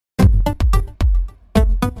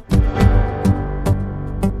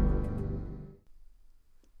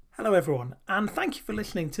Hello everyone, and thank you for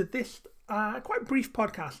listening to this quite brief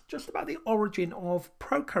podcast just about the origin of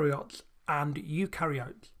prokaryotes and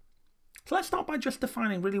eukaryotes. So let's start by just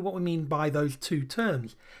defining really what we mean by those two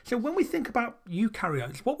terms. So when we think about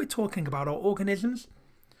eukaryotes, what we're talking about are organisms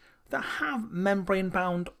that have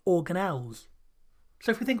membrane-bound organelles.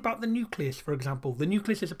 So if we think about the nucleus, for example, the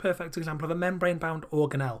nucleus is a perfect example of a membrane-bound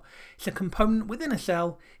organelle. It's a component within a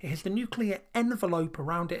cell, it has the nuclear envelope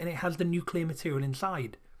around it, and it has the nuclear material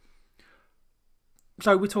inside.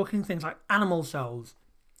 So we're talking things like animal cells,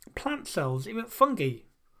 plant cells, even fungi,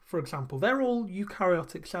 for example. They're all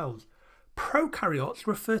eukaryotic cells. Prokaryotes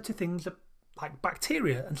refer to things like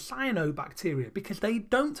bacteria and cyanobacteria because they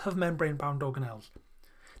don't have membrane-bound organelles.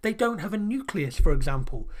 They don't have a nucleus, for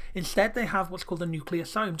example. Instead, they have what's called a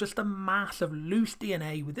nucleosome, just a mass of loose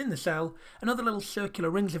DNA within the cell and other little circular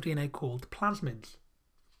rings of DNA called plasmids.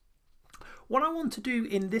 What I want to do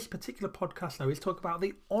in this particular podcast, though, is talk about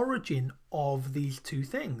the origin of these two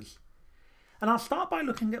things. And I'll start by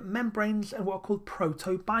looking at membranes and what are called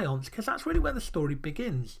protobionts, because that's really where the story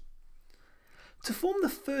begins. To form the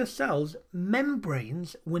first cells,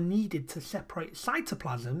 membranes were needed to separate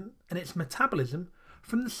cytoplasm and its metabolism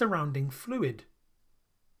from the surrounding fluid.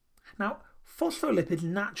 Now, phospholipids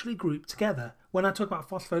naturally group together. When I talk about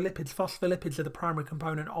phospholipids are the primary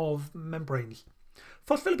component of membranes.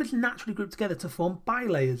 Phospholipids naturally group together to form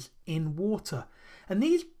bilayers in water, and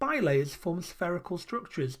these bilayers form spherical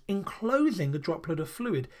structures enclosing a droplet of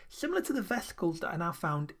fluid, similar to the vesicles that are now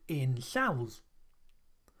found in cells.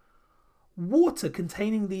 Water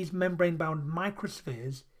containing these membrane-bound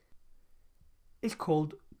microspheres is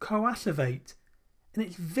called coacervate, and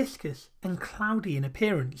it's viscous and cloudy in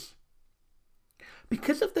appearance.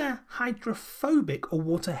 Because of their hydrophobic or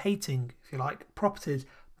water-hating, if you like, properties,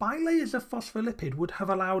 bilayers of phospholipid would have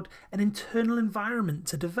allowed an internal environment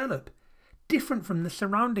to develop, different from the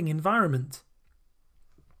surrounding environment.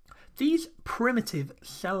 These primitive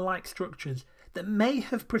cell-like structures that may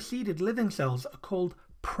have preceded living cells are called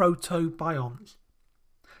protobionts.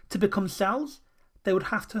 To become cells, they would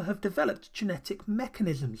have to have developed genetic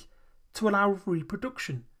mechanisms to allow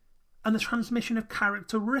reproduction and the transmission of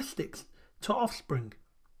characteristics to offspring.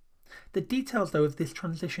 The details, though, of this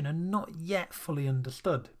transition are not yet fully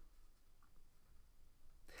understood.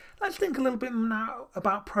 Let's think a little bit now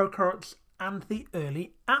about prokaryotes and the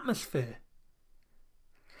early atmosphere.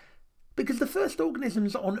 Because the first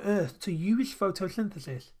organisms on Earth to use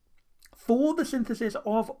photosynthesis for the synthesis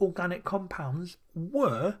of organic compounds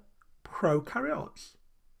were prokaryotes.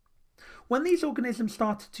 When these organisms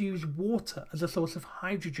started to use water as a source of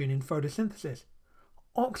hydrogen in photosynthesis,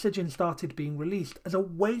 oxygen started being released as a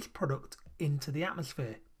waste product into the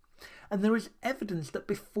atmosphere. And there is evidence that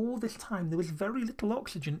before this time there was very little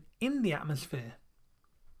oxygen in the atmosphere.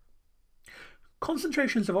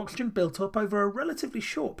 Concentrations of oxygen built up over a relatively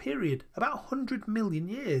short period, about 100 million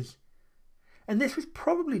years. And this was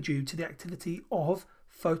probably due to the activity of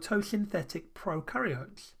photosynthetic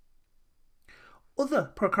prokaryotes.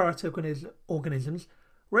 Other prokaryotic organisms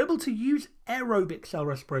were able to use aerobic cell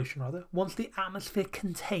respiration once the atmosphere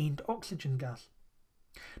contained oxygen gas.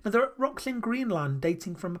 Now there are rocks in Greenland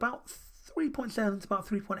dating from about 3.7 to about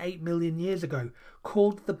 3.8 million years ago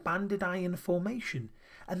called the Banded Iron Formation,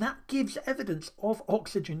 and that gives evidence of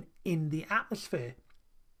oxygen in the atmosphere.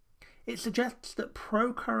 It suggests that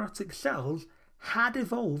prokaryotic cells had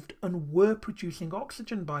evolved and were producing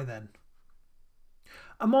oxygen by then.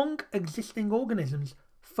 Among existing organisms,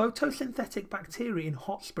 photosynthetic bacteria in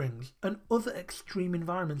hot springs and other extreme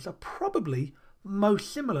environments are probably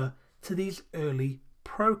most similar to these early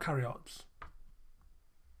prokaryotes.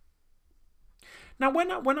 Now,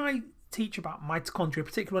 when I teach about mitochondria,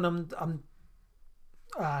 particularly when I'm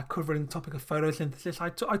covering the topic of photosynthesis,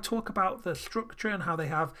 I talk about the structure and how they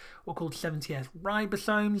have what are called 70S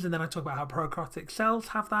ribosomes, and then I talk about how prokaryotic cells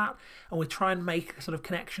have that, and we try and make a sort of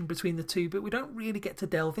connection between the two, but we don't really get to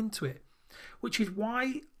delve into it, which is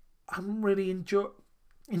why I'm really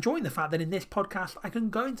enjoying the fact that in this podcast I can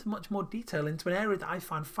go into much more detail into an area that I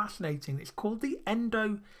find fascinating. It's called the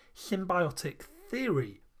endosymbiotic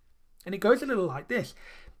theory, and it goes a little like this.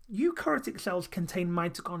 Eukaryotic cells contain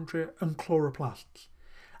mitochondria and chloroplasts,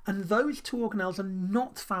 and those two organelles are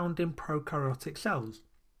not found in prokaryotic cells.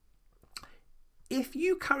 If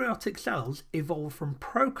eukaryotic cells evolve from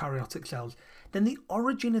prokaryotic cells, then the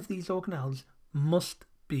origin of these organelles must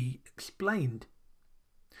be explained.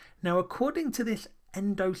 Now, according to this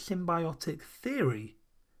endosymbiotic theory,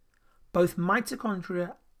 both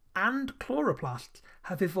mitochondria and chloroplasts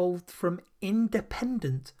have evolved from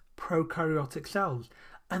independent prokaryotic cells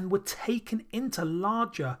and were taken into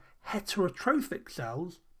larger heterotrophic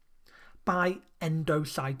cells by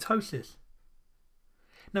endocytosis.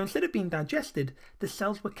 Now, instead of being digested, the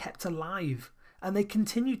cells were kept alive and they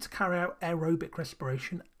continued to carry out aerobic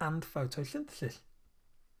respiration and photosynthesis.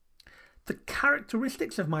 The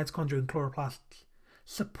characteristics of mitochondria and chloroplasts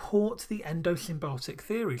support the endosymbiotic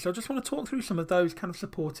theory. So I just want to talk through some of those kind of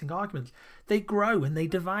supporting arguments. They grow and they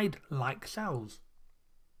divide like cells.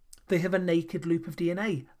 They have a naked loop of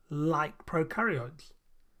DNA like prokaryotes.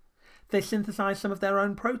 They synthesize some of their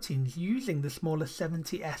own proteins using the smaller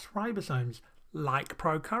 70S ribosomes like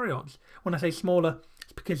prokaryotes. When I say smaller,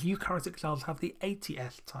 it's because eukaryotic cells have the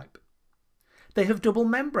 80S type. They have double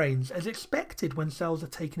membranes as expected when cells are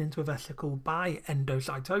taken into a vesicle by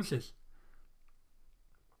endocytosis.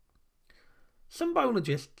 Some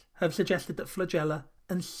biologists have suggested that flagella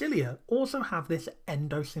and cilia also have this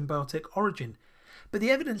endosymbiotic origin, but the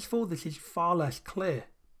evidence for this is far less clear.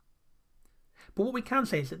 But what we can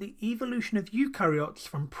say is that the evolution of eukaryotes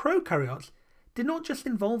from prokaryotes did not just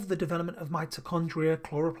involve the development of mitochondria,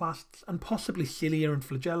 chloroplasts, and possibly cilia and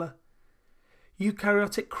flagella.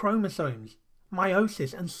 Eukaryotic chromosomes,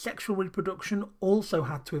 meiosis, and sexual reproduction also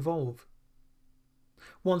had to evolve.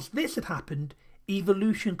 Once this had happened,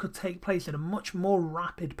 evolution could take place at a much more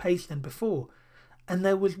rapid pace than before, and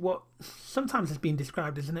there was what sometimes has been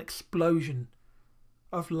described as an explosion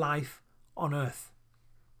of life on Earth.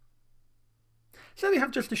 So we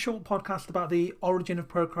have just a short podcast about the origin of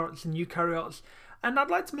prokaryotes and eukaryotes, and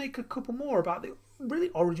I'd like to make a couple more about the really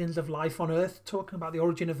origins of life on Earth, talking about the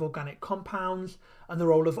origin of organic compounds and the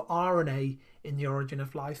role of RNA in the origin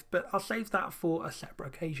of life, but I'll save that for a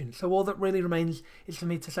separate occasion. So all that really remains is for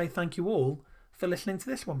me to say thank you all for listening to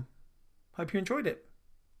this one. Hope you enjoyed it.